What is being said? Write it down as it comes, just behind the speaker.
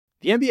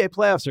The NBA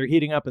playoffs are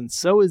heating up, and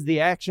so is the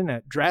action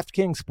at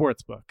DraftKings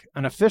Sportsbook,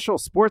 an official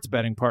sports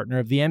betting partner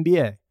of the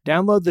NBA.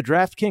 Download the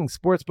DraftKings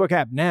Sportsbook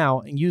app now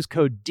and use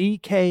code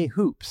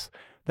DKHOOPS.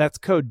 That's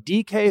code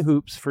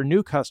DKHOOPS for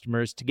new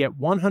customers to get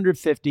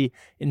 $150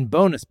 in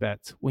bonus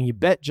bets when you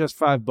bet just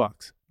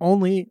 $5.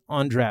 Only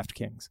on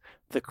DraftKings.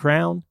 The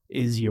crown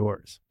is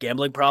yours.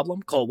 Gambling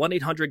problem? Call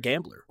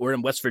 1-800-GAMBLER. Or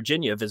in West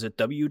Virginia, visit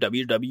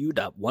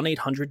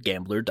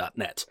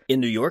www.1800gambler.net.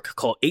 In New York,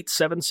 call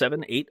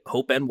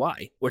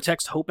 877-8-HOPE-NY or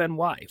text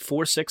HOPE-NY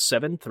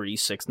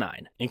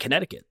 467-369. In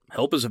Connecticut,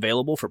 help is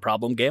available for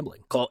problem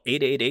gambling. Call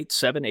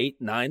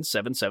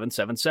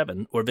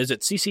 888-789-7777 or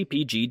visit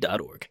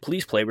ccpg.org.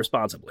 Please play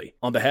responsibly.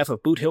 On behalf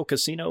of Boot Hill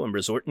Casino and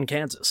Resort in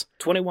Kansas,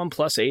 21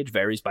 plus age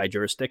varies by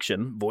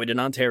jurisdiction, void in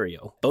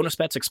Ontario. Bonus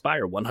bets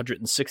expire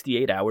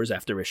 168 hours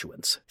after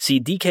issuance. See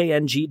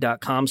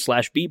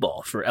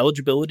dkng.com/bball for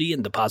eligibility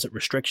and deposit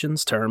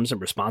restrictions, terms,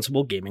 and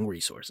responsible gaming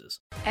resources.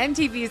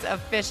 MTV's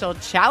official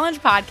Challenge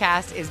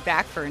podcast is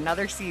back for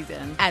another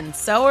season. And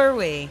so are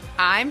we.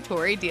 I'm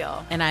Tori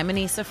Deal. And I'm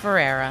Anissa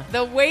Ferreira.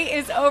 The wait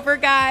is over,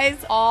 guys.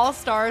 All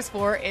Stars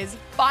 4 is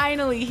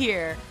finally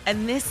here.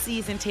 And this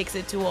season takes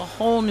it to a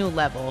whole new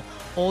level.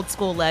 Old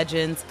school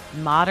legends,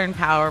 modern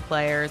power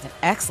players, and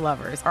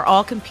ex-lovers are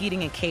all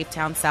competing in Cape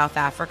Town, South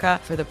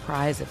Africa for the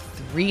prize of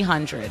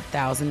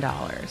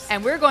 $300,000.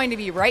 And we're going to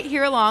be right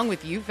here along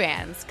with you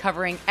fans,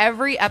 covering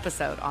every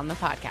episode on the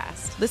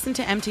podcast. Listen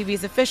to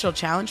MTV's official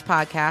Challenge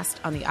podcast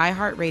on the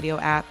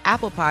iHeartRadio app,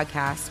 Apple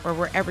Podcasts, or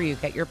wherever you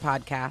get your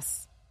podcasts.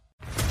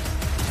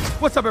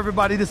 What's up,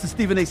 everybody? This is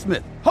Stephen A.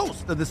 Smith,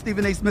 host of the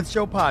Stephen A. Smith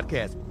Show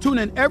podcast. Tune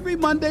in every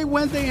Monday,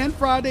 Wednesday, and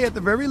Friday at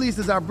the very least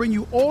as I bring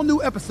you all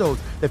new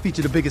episodes that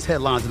feature the biggest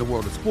headlines in the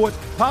world of sports,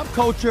 pop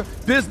culture,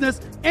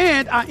 business,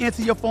 and I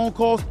answer your phone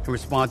calls and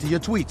respond to your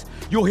tweets.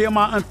 You'll hear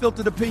my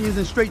unfiltered opinions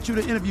and straight-shooter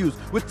interviews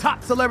with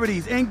top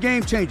celebrities and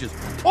game changers.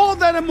 All of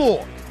that and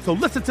more. So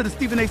listen to the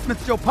Stephen A.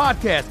 Smith Show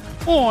podcast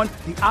on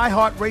the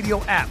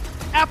iHeartRadio app,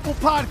 Apple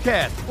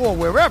Podcasts, or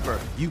wherever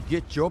you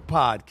get your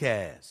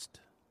podcast.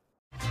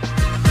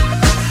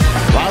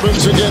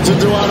 Robinson gets it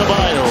to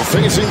Adebayo,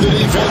 facing the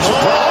defense. And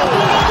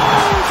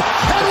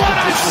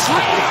what a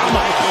slam!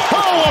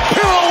 Oh, a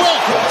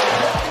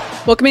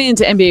pirouette! Welcome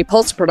into NBA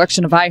Pulse,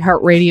 production of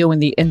iHeartRadio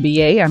and the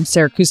NBA. I'm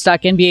Sarah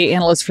Kustok, NBA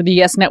analyst for the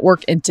Yes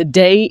Network, and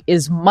today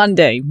is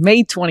Monday,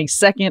 May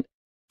 22nd.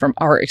 From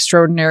our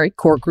extraordinary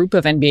core group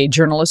of NBA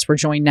journalists, we're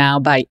joined now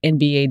by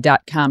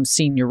NBA.com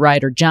senior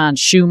writer John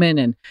Schumann.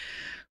 And,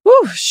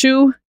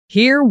 Shu,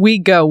 here we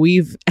go.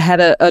 We've had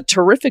a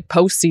terrific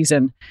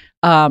postseason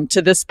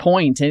to this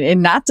point.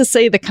 And not to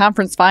say the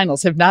conference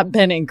finals have not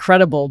been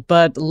incredible,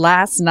 but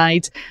last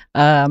night,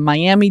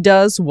 Miami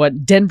does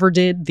what Denver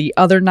did the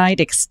other night,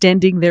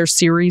 extending their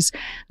series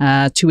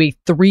to a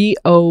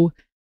 3-0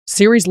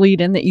 series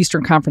lead in the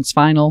Eastern Conference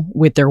Final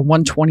with their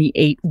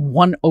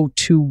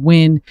 128-102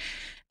 win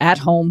at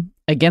home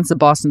against the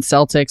Boston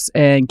Celtics.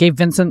 And Gabe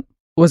Vincent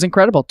was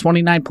incredible.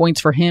 29 points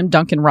for him.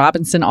 Duncan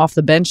Robinson off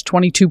the bench,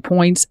 22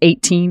 points,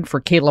 18 for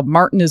Caleb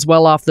Martin as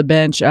well off the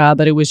bench.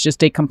 But it was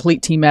just a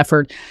complete team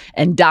effort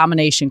and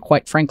domination,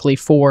 quite frankly,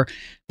 for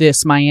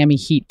this Miami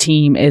Heat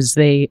team as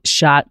they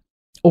shot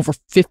over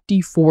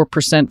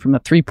 54% from the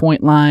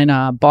three-point line.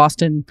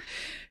 Boston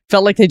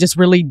felt like they just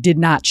really did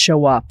not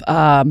show up.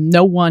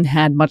 No one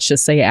had much to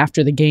say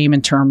after the game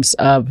in terms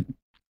of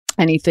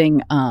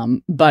anything,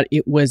 but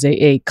it was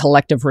a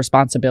collective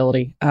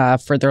responsibility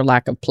for their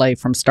lack of play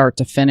from start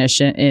to finish.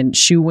 And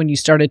Shu, when you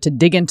started to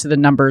dig into the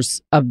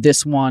numbers of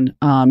this one,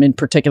 in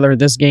particular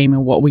this game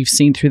and what we've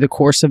seen through the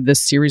course of this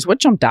series, what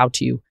jumped out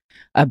to you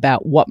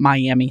about what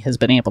Miami has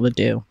been able to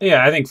do?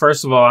 Yeah, I think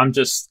first of all, I'm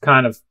just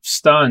kind of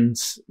stunned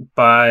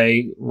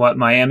by what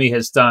Miami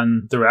has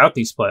done throughout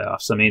these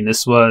playoffs. I mean,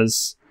 this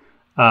was,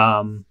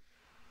 the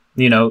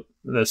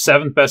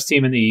seventh best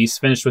team in the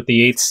East, finished with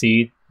the 8th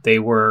seed. They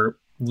were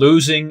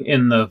losing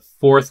in the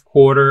fourth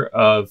quarter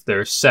of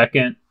their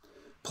second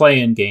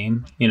play-in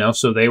game,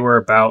 so they were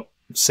about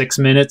 6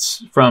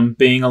 minutes from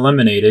being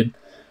eliminated.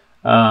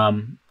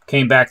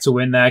 Came back to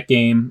win that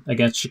game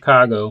against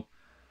Chicago.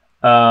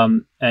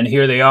 And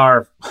here they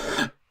are,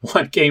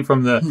 one game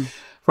from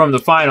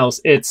the finals.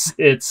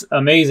 It's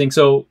amazing.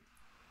 So,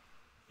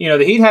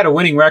 the Heat had a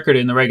winning record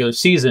in the regular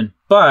season,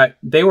 but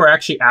they were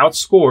actually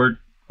outscored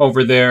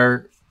over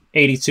their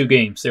 82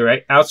 games. They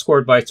were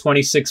outscored by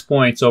 26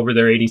 points over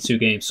their 82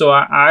 games. So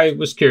I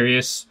was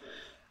curious,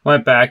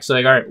 went back, so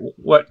all right,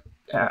 what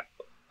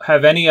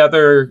have any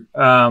other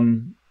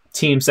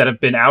teams that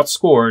have been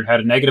outscored had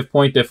a negative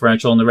point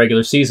differential in the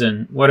regular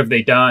season? What have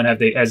they done?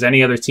 Has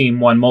any other team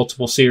won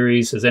multiple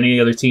series? Has any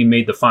other team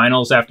made the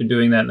finals after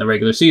doing that in the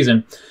regular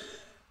season?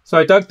 So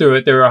I dug through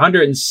it. There are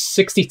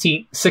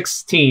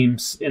 166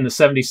 teams in the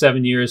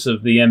 77 years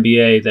of the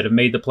NBA that have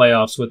made the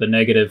playoffs with a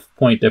negative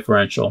point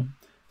differential.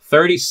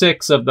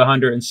 36 of the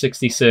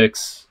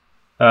 166,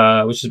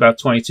 which is about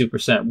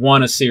 22%,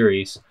 won a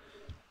series.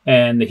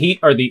 And the Heat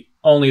are the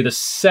only the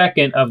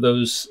second of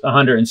those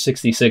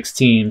 166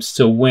 teams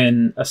to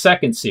win a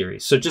second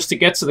series. So just to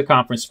get to the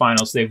conference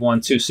finals, they've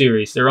won 2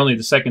 series. They're only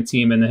the second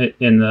team in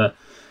the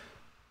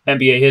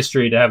NBA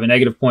history to have a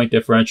negative point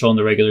differential in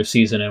the regular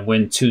season and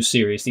win 2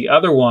 series. The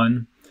other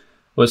one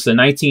was the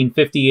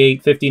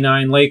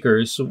 1958-59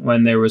 Lakers,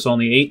 when there was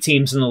only 8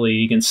 teams in the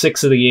league and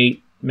 6 of the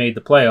 8 made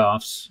the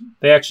playoffs.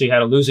 They actually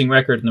had a losing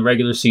record in the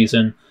regular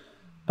season,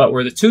 but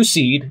were the 2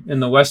 seed in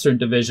the Western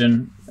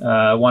Division,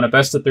 won a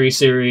best-of-3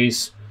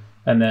 series,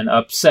 and then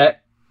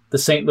upset the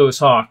St. Louis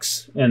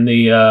Hawks in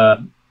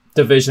the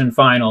division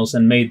finals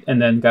and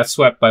then got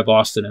swept by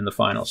Boston in the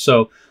finals.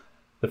 So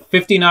the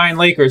 59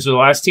 Lakers are the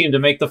last team to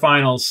make the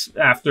finals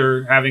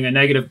after having a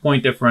negative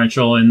point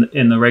differential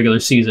in the regular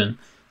season.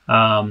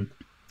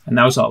 And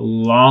that was a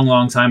long,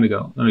 long time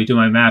ago. Let me do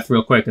my math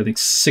real quick. I think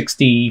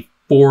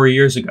 64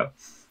 years ago.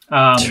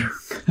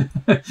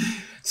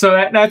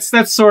 So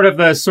that's sort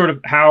of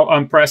how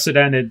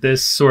unprecedented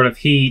this sort of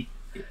Heat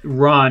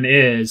run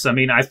is. I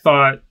mean, I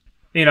thought,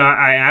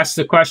 I asked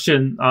the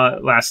question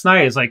last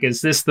night,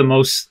 is this the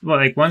most,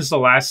 when's the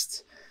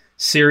last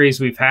series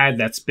we've had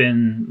that's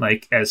been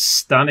as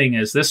stunning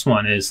as this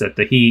one is at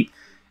the Heat?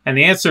 And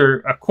the answer,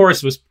 of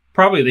course, was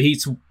probably the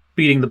Heat's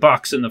beating the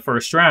Bucks in the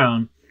first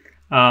round.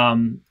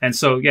 And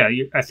so, yeah,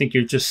 I think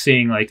you're just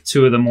seeing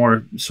 2 of the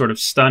more sort of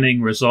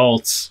stunning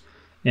results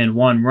in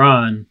one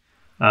run.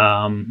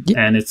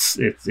 And it's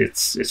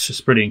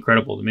just pretty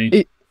incredible to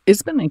me.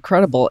 It's been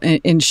incredible.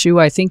 And Shu,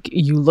 I think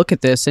you look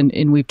at this,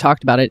 and we've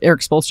talked about it.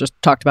 Eric Spoelstra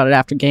talked about it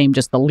after game,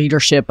 just the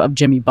leadership of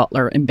Jimmy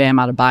Butler and Bam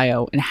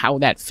Adebayo and how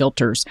that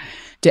filters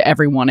to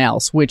everyone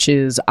else, which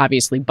is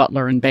obviously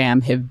Butler and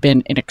Bam have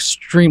been an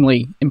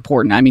extremely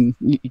important. I mean,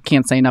 you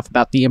can't say enough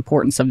about the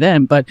importance of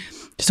them, but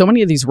so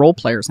many of these role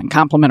players and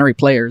complementary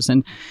players.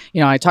 And,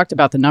 I talked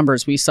about the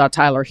numbers. We saw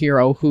Tyler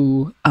Hero,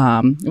 who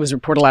it was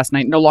reported last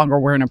night, no longer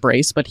wearing a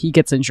brace, but he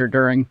gets injured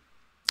during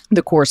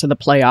the course of the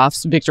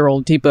playoffs. Victor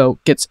Oladipo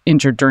gets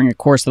injured during the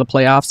course of the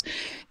playoffs.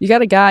 You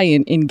got a guy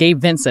in Gabe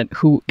Vincent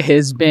who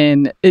has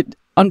been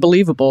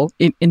unbelievable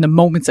in the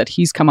moments that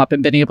he's come up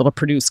and been able to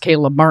produce.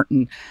 Caleb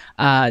Martin,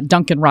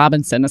 Duncan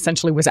Robinson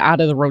essentially was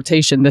out of the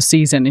rotation this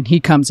season, and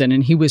he comes in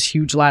and he was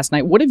huge last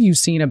night. What have you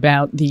seen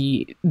about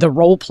the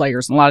role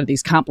players and a lot of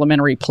these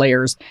complementary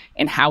players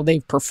and how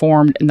they've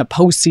performed in the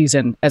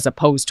postseason as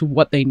opposed to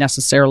what they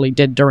necessarily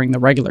did during the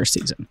regular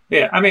season?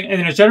 Yeah, I mean,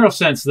 in a general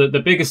sense,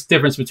 the biggest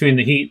difference between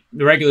the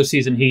regular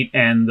season Heat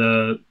and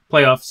the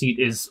playoffs Heat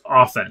is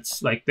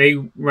offense. They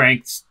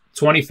ranked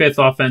 25th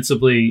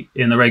offensively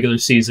in the regular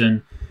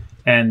season,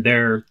 and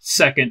they're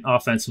second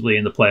offensively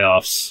in the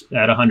playoffs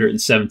at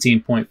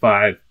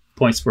 117.5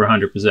 points per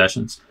 100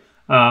 possessions.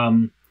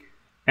 And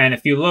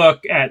if you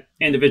look at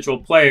individual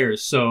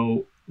players,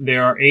 so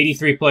there are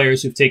 83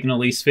 players who've taken at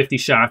least 50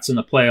 shots in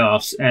the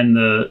playoffs, and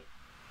the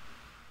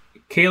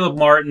Caleb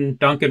Martin,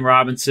 Duncan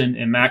Robinson,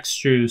 and Max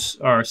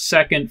Strus are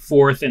second,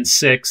 fourth, and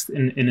sixth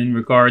in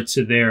regard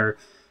to their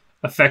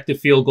effective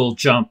field goal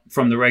percentage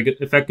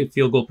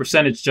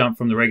jump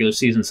from the regular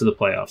season to the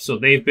playoffs. So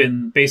they've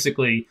been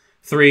basically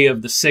 3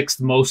 of the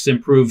 6 most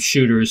improved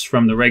shooters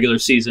from the regular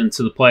season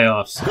to the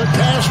playoffs. Good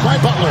pass by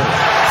Butler.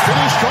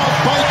 Finished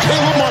off by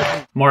Caleb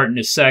Martin. Martin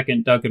is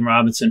second, Duncan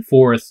Robinson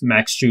fourth,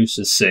 Max Strus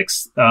is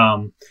sixth.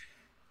 I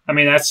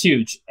mean, that's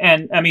huge.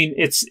 And I mean,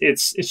 it's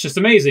just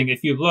amazing.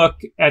 If you look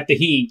at the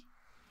Heat,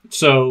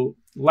 so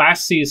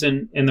last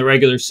season in the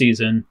regular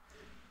season,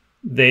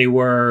 they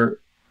were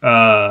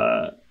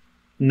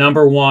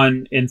number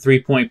 1 in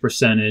 3-point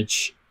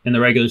percentage in the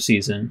regular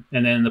season.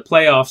 And then in the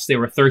playoffs, they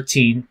were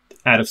 13th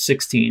out of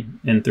 16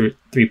 in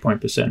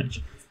 3-point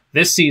percentage.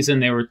 This season,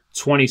 they were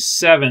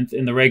 27th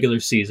in the regular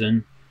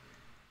season,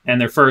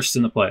 and they're first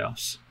in the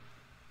playoffs.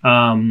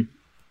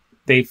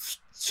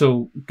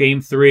 So game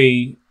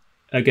 3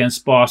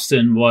 against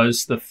Boston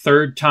was the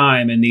 3rd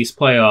time in these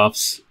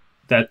playoffs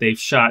that they've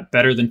shot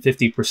better than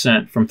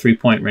 50% from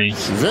 3-point range.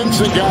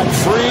 Vincent got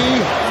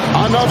free.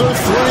 Another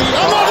 3.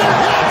 Another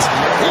hit.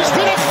 He's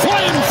been a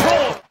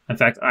flamethrower. In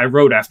fact, I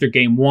wrote after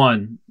game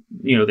 1,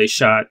 they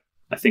shot,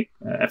 I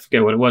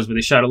forget what it was, but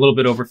they shot a little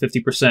bit over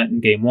 50% in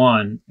game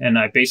 1. And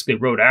I basically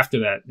wrote after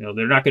that,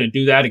 they're not going to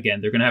do that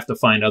again. They're going to have to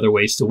find other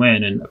ways to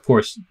win. And of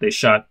course, they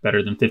shot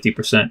better than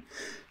 50%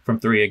 from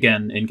 3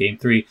 again in game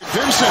 3.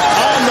 Vincent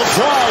on the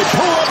fly,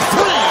 pull up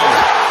 3.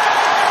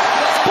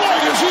 Boy,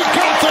 has he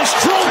got the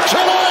stroke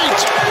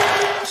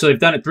tonight. So they've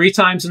done it 3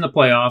 times in the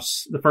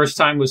playoffs. The first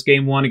time was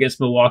game 1 against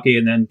Milwaukee,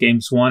 and then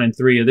games 1 and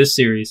 3 of this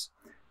series.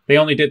 They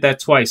only did that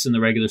twice in the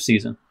regular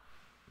season.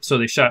 So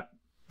they shot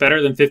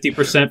better than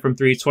 50% from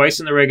 3 twice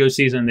in the regular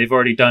season. They've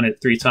already done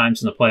it 3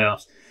 times in the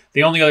playoffs.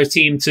 The only other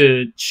team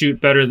to shoot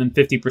better than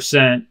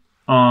 50%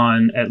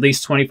 on at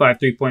least 25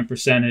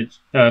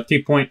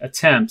 3-point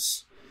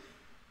attempts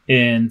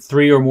in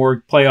 3 or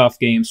more playoff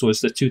games was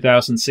the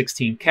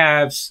 2016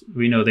 Cavs.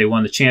 We know they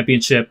won the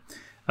championship.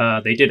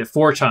 They did it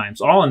 4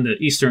 times, all in the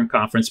Eastern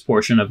Conference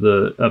portion of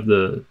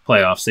the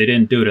playoffs. They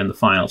didn't do it in the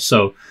finals.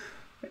 So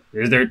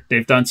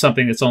they've done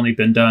something that's only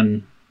been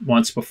done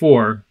once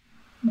before.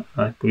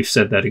 We've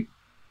said that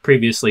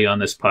previously on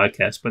this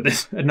podcast, but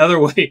there's another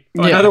way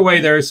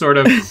they're sort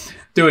of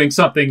doing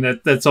something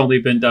that's only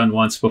been done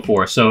once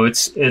before. So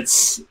it's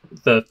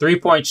the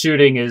 3-point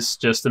shooting is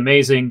just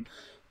amazing.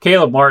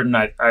 Caleb Martin,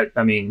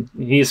 I mean,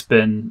 he's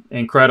been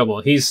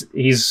incredible. He's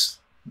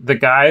the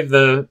guy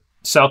the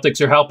Celtics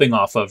are helping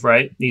off of,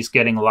 right? He's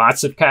getting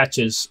lots of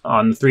catches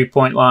on the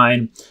 3-point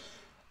line,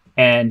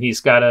 and he's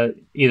got to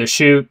either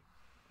shoot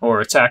or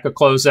attack a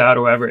closeout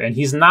or whatever. And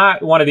he's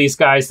not one of these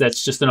guys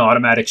that's just an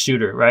automatic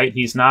shooter, right?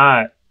 He's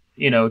not,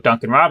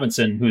 Duncan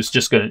Robinson, who's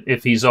just going to,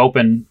 if he's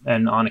open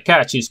and on a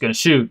catch, he's going to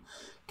shoot.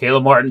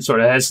 Caleb Martin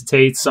sort of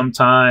hesitates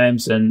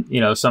sometimes, and,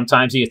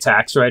 sometimes he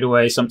attacks right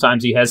away.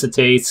 Sometimes he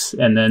hesitates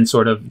and then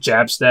sort of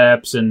jab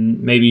steps and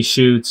maybe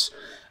shoots.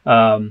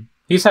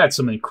 He's had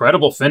some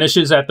incredible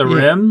finishes at the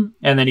rim,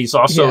 and then he's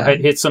also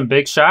hit some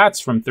big shots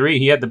from 3.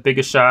 He had the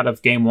biggest shot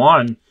of game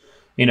 1,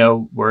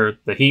 where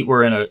the Heat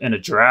were in a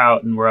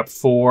drought and we're up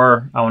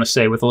 4, I want to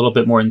say, with a little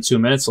bit more than 2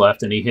 minutes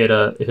left, and he hit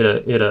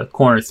a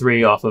corner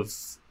 3 off of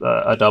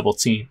a double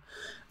team.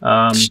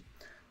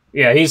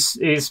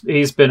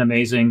 He's been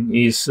amazing.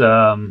 He's they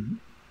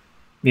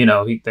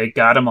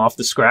got him off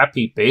the scrap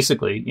heap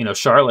basically.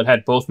 Charlotte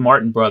had both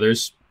Martin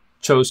brothers,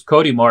 chose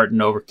Cody Martin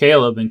over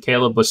Caleb, and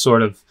Caleb was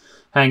sort of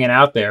hanging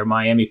out there.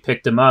 Miami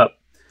picked him up.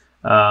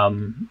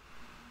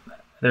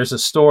 There's a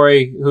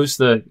story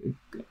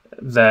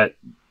that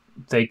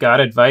they got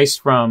advice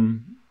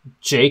from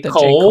J.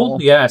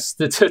 Cole. Yes,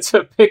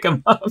 to pick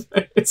him up.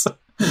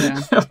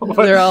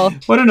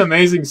 What an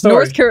amazing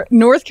story.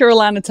 North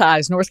Carolina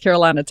ties.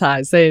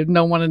 They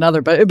know one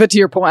another. But to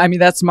your point, I mean,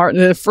 that's Martin.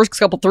 The first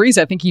couple threes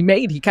I think he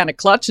made, he kind of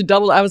clutched and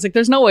doubled. I was like,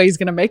 there's no way he's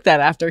going to make that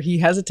after he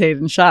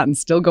hesitated and shot and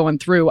still going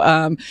through.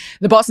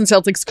 The Boston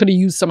Celtics could have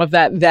used some of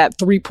that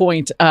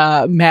 3-point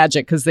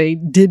magic because they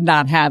did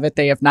not have it.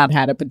 They have not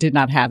had it, but did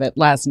not have it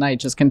last night.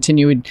 Just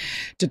continued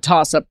to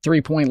toss up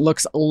 3-point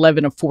looks,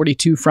 11 of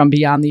 42 from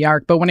beyond the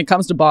arc. But when it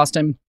comes to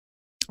Boston,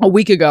 a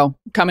week ago,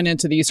 coming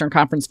into the Eastern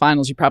Conference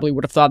Finals, you probably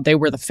would have thought they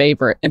were the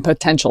favorite and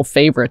potential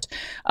favorite,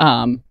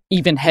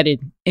 even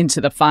headed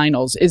into the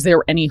finals. Is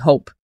there any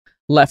hope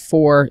left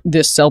for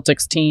this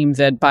Celtics team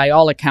that, by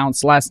all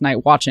accounts, last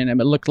night watching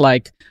them, it looked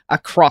like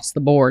across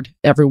the board,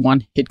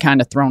 everyone had kind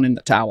of thrown in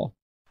the towel?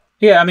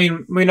 Yeah, I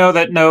mean, we know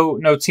that no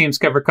teams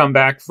can ever come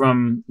back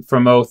from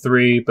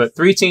 0-3, but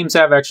 3 teams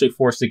have actually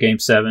forced a Game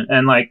 7.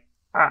 And,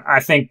 I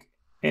think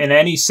in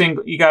any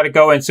single, you got to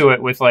go into it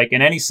with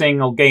in any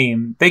single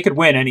game, they could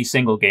win any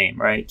single game,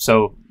 right?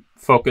 So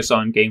focus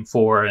on game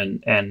 4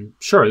 and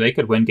sure, they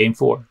could win game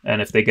 4.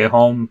 And if they get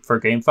home for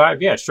game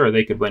 5, yeah, sure,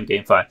 they could win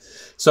game 5.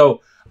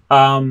 So,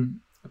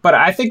 but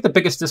I think the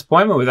biggest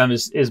disappointment with them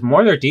is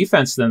more their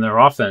defense than their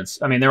offense.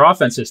 I mean, their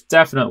offense has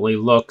definitely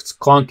looked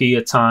clunky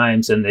at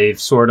times, and they've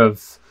sort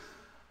of,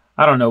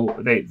 I don't know.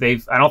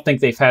 I don't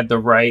think they've had the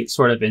right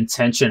sort of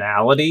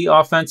intentionality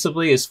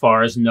offensively as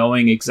far as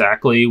knowing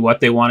exactly what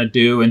they want to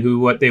do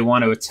and what they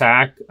want to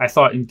attack. I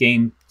thought in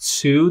game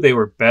 2 they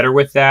were better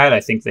with that.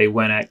 I think they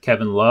went at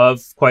Kevin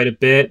Love quite a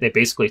bit. They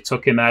basically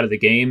took him out of the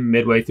game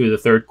midway through the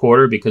third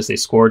quarter because they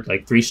scored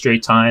 3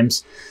 straight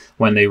times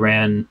when they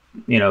ran,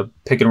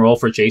 pick and roll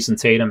for Jason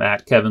Tatum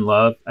at Kevin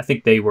Love. I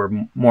think they were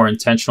more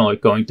intentional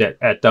at going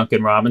at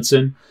Duncan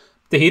Robinson.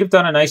 The Heat have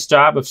done a nice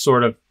job of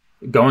sort of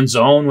going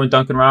zone when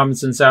Duncan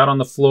Robinson's out on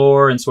the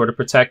floor and sort of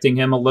protecting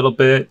him a little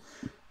bit.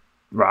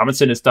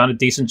 Robinson has done a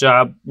decent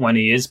job when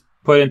he is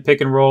put in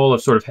pick and roll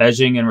of sort of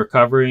hedging and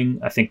recovering.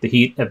 I think the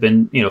Heat have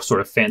been,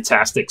 sort of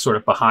fantastic sort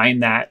of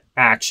behind that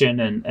action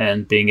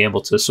and being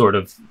able to sort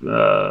of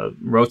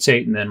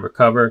rotate and then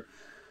recover.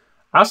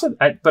 I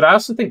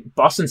also think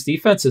Boston's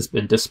defense has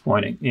been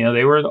disappointing.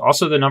 They were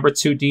also the number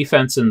 2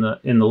 defense in the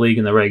league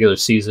in the regular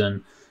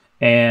season.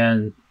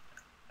 And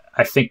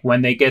I think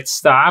when they get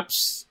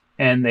stops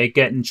and they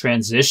get in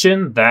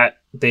transition, that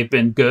they've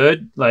been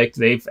good.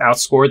 They've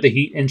outscored the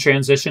Heat in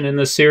transition in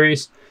this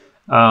series,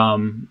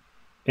 in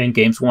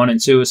games 1 and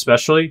 2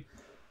 especially.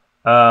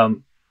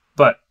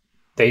 But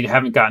they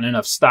haven't gotten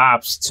enough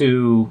stops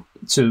to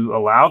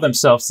allow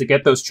themselves to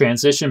get those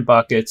transition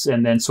buckets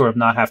and then sort of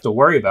not have to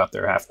worry about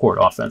their half-court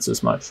offense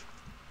as much.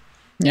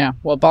 Yeah,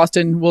 well,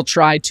 Boston will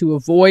try to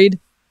avoid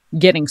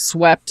getting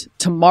swept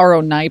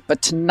tomorrow night,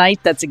 but tonight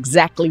that's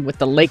exactly what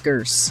the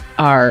Lakers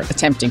are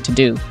attempting to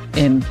do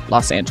in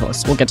Los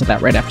Angeles. We'll get to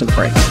that right after the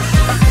break.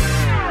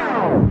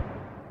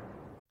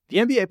 The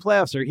NBA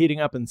playoffs are heating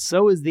up, and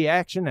so is the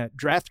action at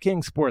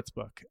DraftKings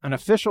Sportsbook, an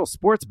official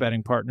sports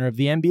betting partner of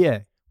the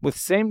NBA. With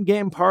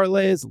same-game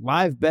parlays,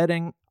 live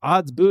betting,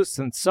 odds boosts,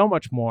 and so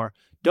much more,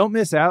 don't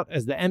miss out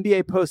as the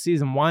NBA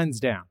postseason winds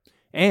down.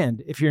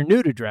 And if you're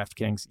new to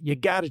DraftKings, you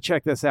got to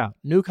check this out.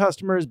 New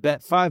customers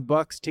bet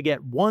 $5 to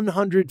get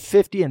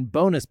 $150 in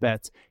bonus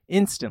bets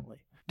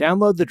instantly.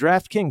 Download the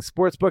DraftKings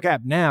Sportsbook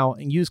app now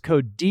and use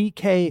code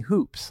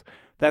DKHOOPS.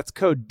 That's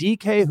code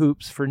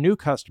DKHOOPS for new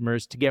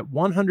customers to get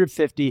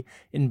 $150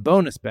 in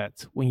bonus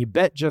bets when you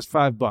bet just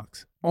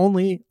 $5.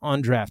 Only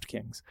on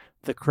DraftKings.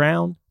 The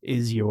crown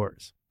is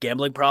yours.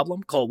 Gambling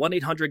problem? Call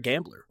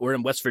 1-800-GAMBLER. Or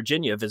in West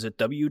Virginia, visit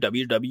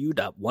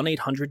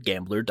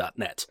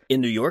www.1800gambler.net.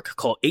 In New York,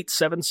 call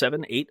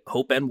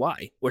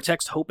 877-8-HOPE-NY or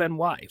text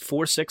HOPE-NY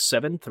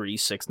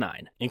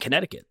 467-369. In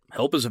Connecticut,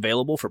 help is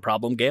available for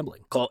problem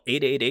gambling. Call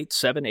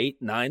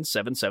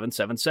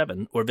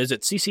 888-789-7777 or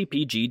visit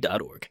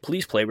ccpg.org.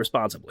 Please play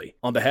responsibly.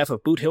 On behalf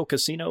of Boot Hill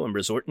Casino and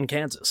Resort in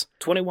Kansas,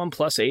 21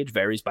 plus age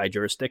varies by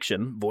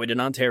jurisdiction, void in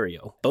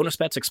Ontario. Bonus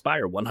bets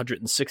expire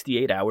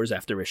 168 hours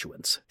after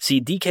issuance.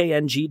 See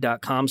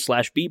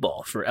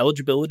dkng.com/bball for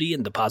eligibility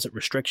and deposit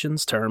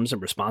restrictions, terms, and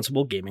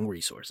responsible gaming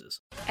resources.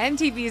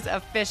 MTV's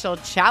official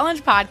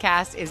Challenge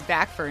podcast is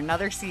back for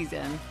another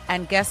season.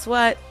 And guess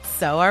what?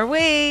 So are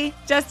we.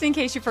 Just in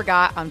case you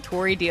forgot, I'm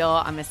Tori Deal.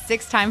 I'm a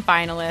 6-time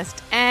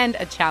finalist and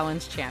a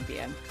Challenge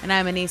champion. And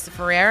I'm Anissa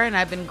Ferreira, and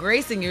I've been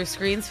gracing your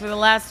screens for the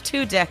last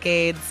 2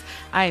 decades.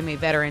 I am a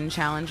veteran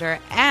challenger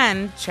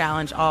and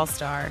Challenge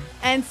All-Star.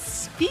 And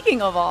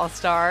speaking of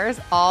All-Stars,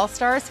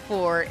 All-Stars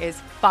 4 is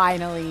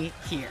finally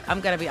here.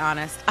 I'm going to be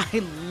honest.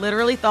 I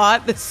literally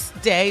thought this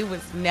day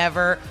was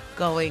never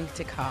going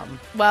to come.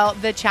 Well,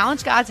 the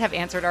Challenge gods have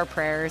answered our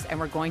prayers, and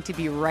we're going to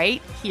be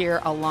right here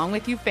along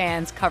with you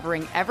fans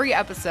covering every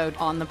episode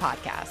on the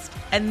podcast.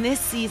 And this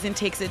season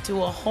takes it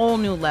to a whole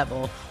new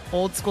level.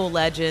 Old school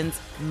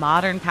legends,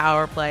 modern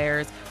power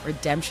players,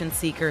 redemption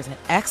seekers, and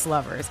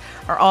ex-lovers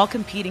are all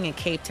competing in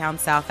Cape Town,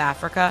 South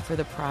Africa for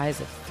the prize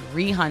of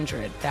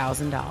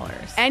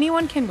 $300,000.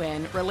 Anyone can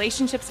win,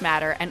 relationships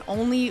matter, and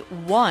only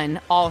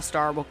one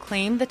All-Star will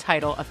claim the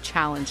title of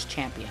Challenge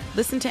champion.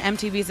 Listen to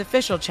MTV's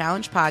official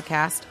Challenge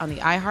podcast on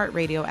the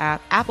iHeartRadio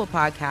app, Apple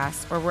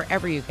Podcasts, or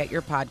wherever you get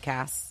your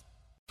podcasts.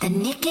 The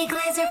Nikki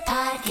Glaser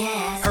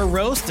Podcast. Her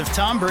roast of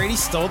Tom Brady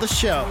stole the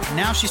show.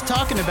 Now she's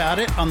talking about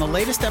it on the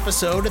latest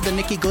episode of the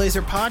Nikki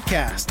Glaser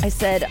Podcast. I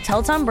said,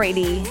 tell Tom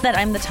Brady that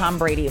I'm the Tom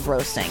Brady of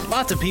roasting.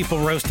 Lots of people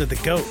roasted the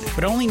GOAT,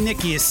 but only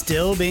Nikki is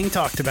still being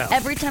talked about.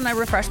 Every time I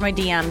refresh my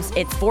DMs,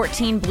 it's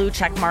 14 blue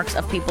check marks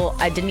of people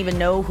I didn't even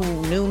know who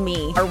knew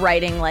me are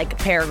writing like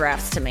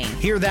paragraphs to me.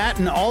 Hear that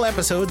in all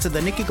episodes of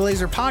the Nikki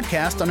Glaser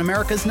Podcast on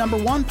America's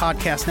 #1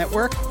 podcast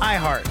network,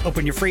 iHeart.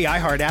 Open your free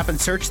iHeart app and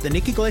search the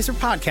Nikki Glaser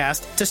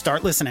Podcast to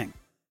start listening.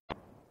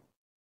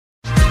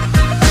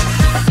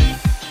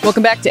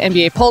 Welcome back to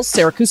NBA Pulse.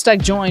 Sarah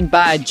Kustak joined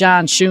by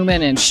John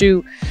Schumann. And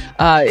Shu,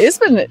 it's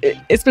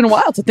been a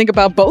while to think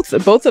about both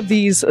of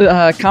these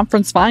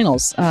conference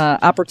finals.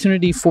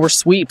 Opportunity for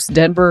sweeps.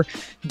 Denver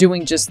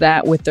doing just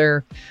that with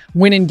their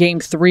win in Game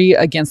 3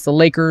 against the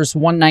Lakers,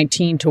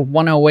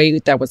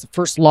 119-108. That was the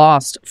first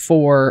loss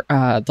for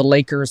the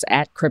Lakers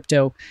at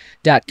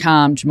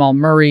Crypto.com. Jamal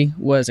Murray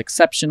was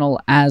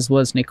exceptional, as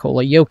was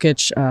Nikola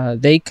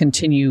Jokic. They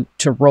continue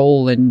to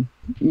roll, and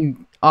you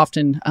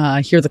often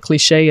hear the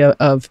cliche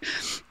of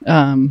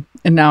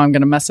and now I'm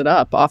going to mess it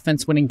up,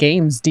 offense winning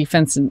games,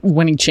 defense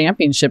winning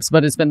championships,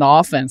 but it's been the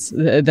offense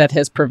that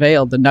has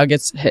prevailed. The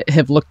Nuggets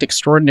have looked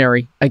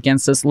extraordinary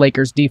against this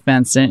Lakers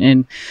defense,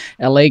 and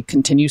LA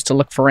continues to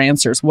look for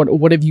answers.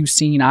 What have you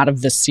seen out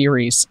of this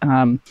series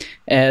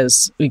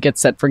as we get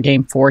set for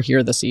Game 4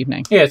 here this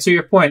evening? Yeah, to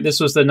your point, this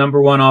was the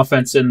 #1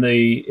 offense in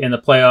the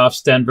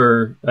playoffs.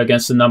 Denver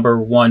against the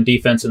 #1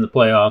 defense in the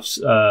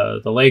playoffs.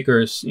 The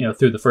Lakers,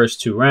 through the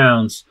first 2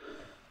 rounds.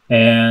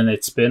 And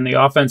it's been the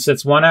offense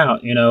that's won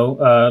out.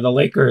 The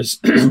Lakers,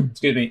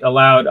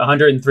 allowed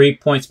 103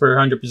 points per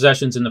 100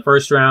 possessions in the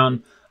first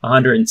round,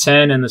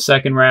 110 in the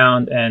second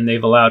round, and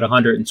they've allowed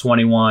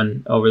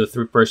 121 over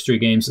the first 3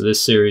 games of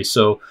this series.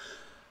 So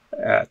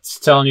it's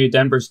telling you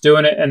Denver's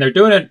doing it, and they're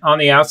doing it on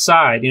the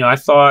outside. I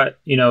thought,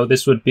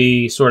 this would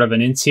be sort of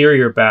an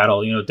interior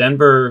battle.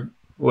 Denver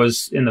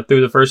was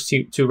through the first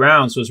two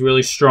rounds was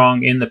really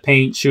strong in the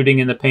paint, shooting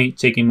in the paint,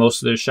 taking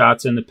most of their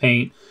shots in the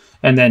paint,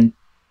 and then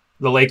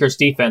the Lakers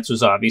defense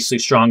was obviously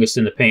strongest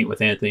in the paint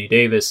with Anthony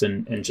Davis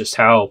and just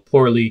how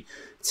poorly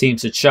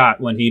teams had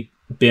shot when he'd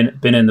been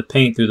in the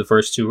paint through the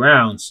first 2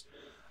 rounds.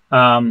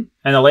 And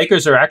the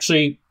Lakers are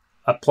actually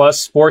a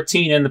plus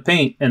 14 in the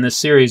paint in this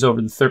series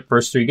over the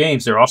first 3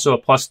 games. They're also a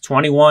plus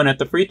 21 at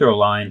the free throw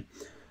line.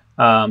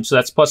 So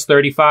that's plus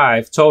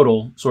 35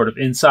 total, sort of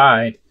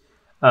inside.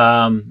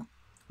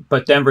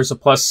 But Denver's a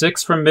plus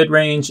 6 from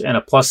mid-range and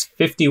a plus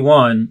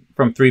 51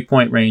 from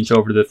three-point range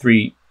over the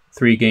three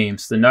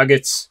games. The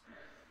Nuggets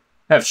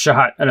have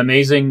shot an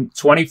amazing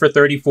 20 for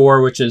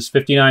 34, which is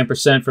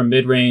 59% from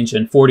mid-range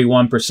and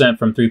 41%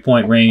 from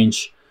three-point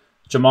range.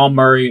 Jamal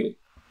Murray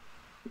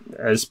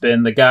has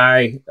been the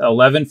guy,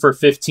 11 for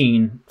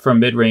 15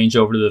 from mid-range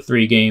over the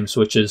 3 games,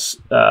 which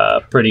is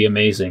pretty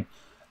amazing.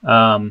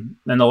 And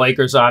the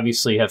Lakers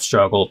obviously have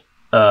struggled.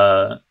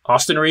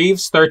 Austin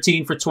Reeves,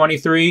 13 for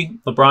 23.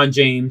 LeBron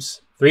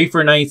James, 3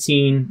 for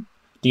 19.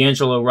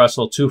 D'Angelo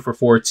Russell, 2 for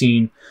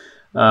 14.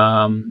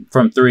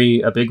 From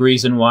 3, a big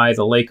reason why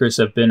the Lakers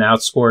have been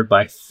outscored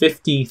by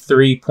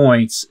 53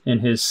 points in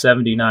his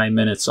 79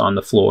 minutes on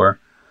the floor.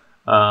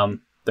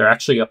 They're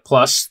actually a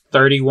plus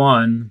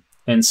 31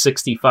 in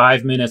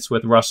 65 minutes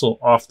with Russell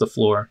off the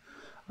floor.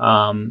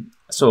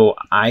 So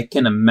I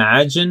can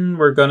imagine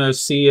we're going to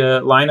see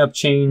a lineup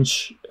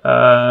change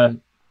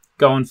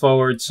going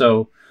forward.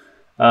 So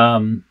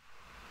I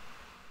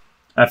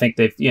think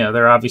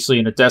they're obviously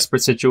in a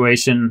desperate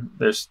situation.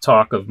 There's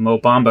talk of Mo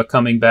Bamba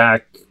coming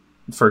back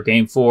for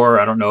Game 4.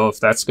 I don't know if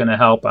that's going to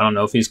help. I don't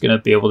know if he's going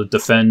to be able to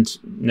defend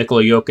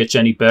Nikola Jokic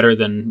any better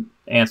than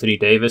Anthony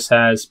Davis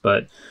has.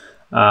 But,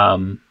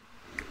 I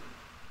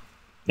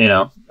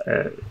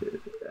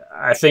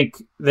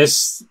think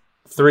this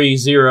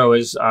 3-0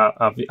 is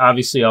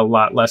obviously a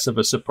lot less of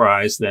a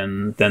surprise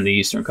than the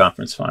Eastern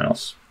Conference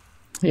Finals.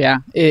 Yeah,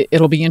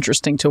 it'll be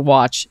interesting to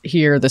watch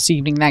here this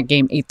evening. That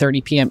game,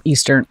 8:30 p.m.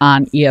 Eastern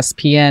on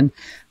ESPN.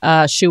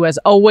 Shu, as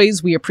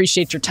always, we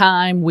appreciate your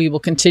time. We will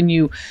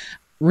continue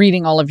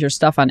reading all of your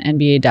stuff on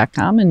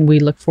NBA.com, and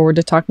we look forward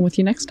to talking with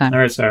you next time. All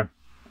right, Sarah.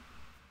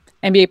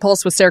 NBA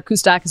Pulse with Sarah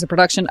Kustak is a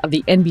production of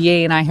the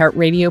NBA and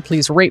iHeartRadio.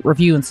 Please rate,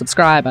 review, and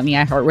subscribe on the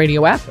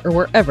iHeartRadio app or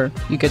wherever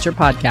you get your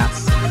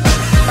podcasts.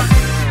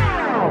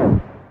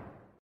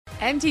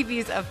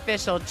 MTV's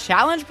official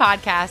Challenge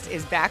podcast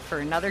is back for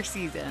another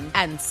season.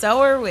 And so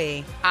are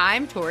we.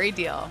 I'm Tori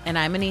Deal. And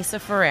I'm Anissa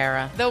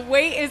Ferreira. The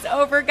wait is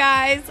over,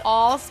 guys.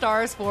 All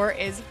Stars 4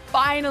 is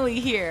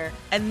finally here.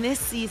 And this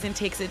season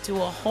takes it to a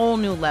whole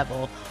new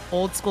level.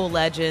 Old school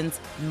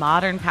legends,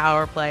 modern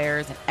power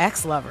players, and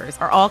ex-lovers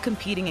are all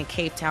competing in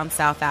Cape Town,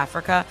 South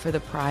Africa for the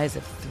prize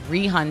of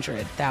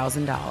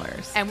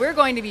 $300,000. And we're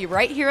going to be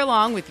right here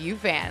along with you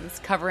fans,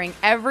 covering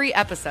every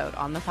episode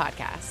on the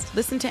podcast.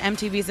 Listen to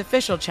MTV's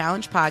official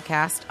Challenge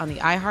podcast on the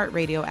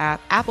iHeartRadio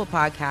app, Apple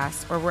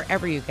Podcasts, or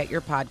wherever you get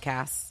your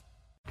podcasts.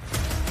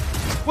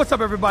 What's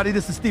up, everybody?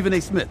 This is Stephen A.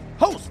 Smith,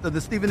 host of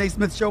the Stephen A.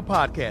 Smith Show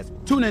podcast.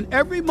 Tune in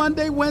every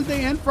Monday,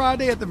 Wednesday, and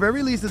Friday at the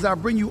very least as I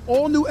bring you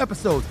all new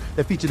episodes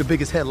that feature the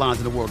biggest headlines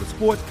in the world of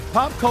sports,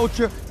 pop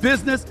culture,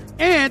 business,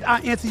 and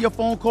I answer your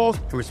phone calls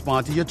and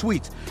respond to your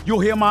tweets. You'll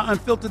hear my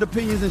unfiltered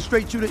opinions and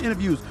straight-shooter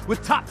interviews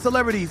with top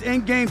celebrities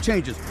and game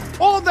changers.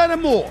 All that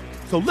and more.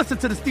 So listen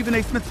to the Stephen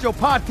A. Smith Show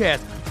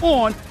podcast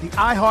on the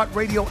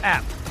iHeartRadio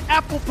app,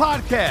 Apple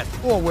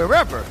Podcasts, or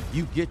wherever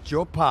you get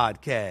your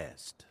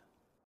podcast.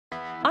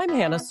 I'm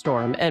Hannah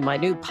Storm, and my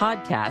new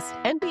podcast,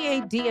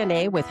 NBA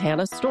DNA with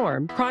Hannah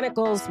Storm,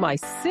 chronicles my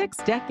 6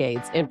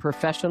 decades in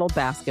professional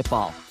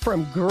basketball.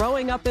 From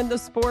growing up in the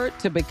sport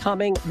to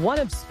becoming one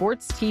of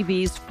sports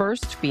TV's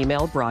first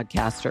female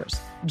broadcasters.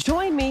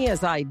 Join me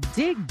as I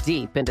dig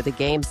deep into the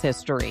game's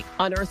history,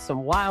 unearth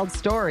some wild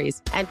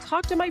stories, and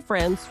talk to my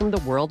friends from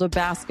the world of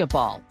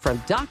basketball, from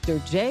Dr.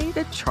 J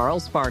to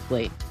Charles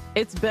Barkley.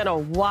 It's been a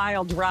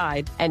wild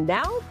ride, and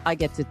now I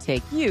get to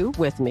take you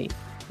with me.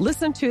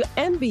 Listen to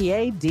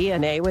NBA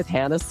DNA with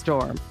Hannah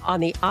Storm on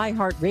the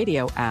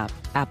iHeartRadio app,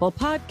 Apple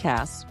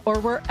Podcasts, or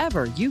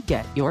wherever you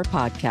get your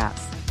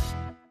podcasts.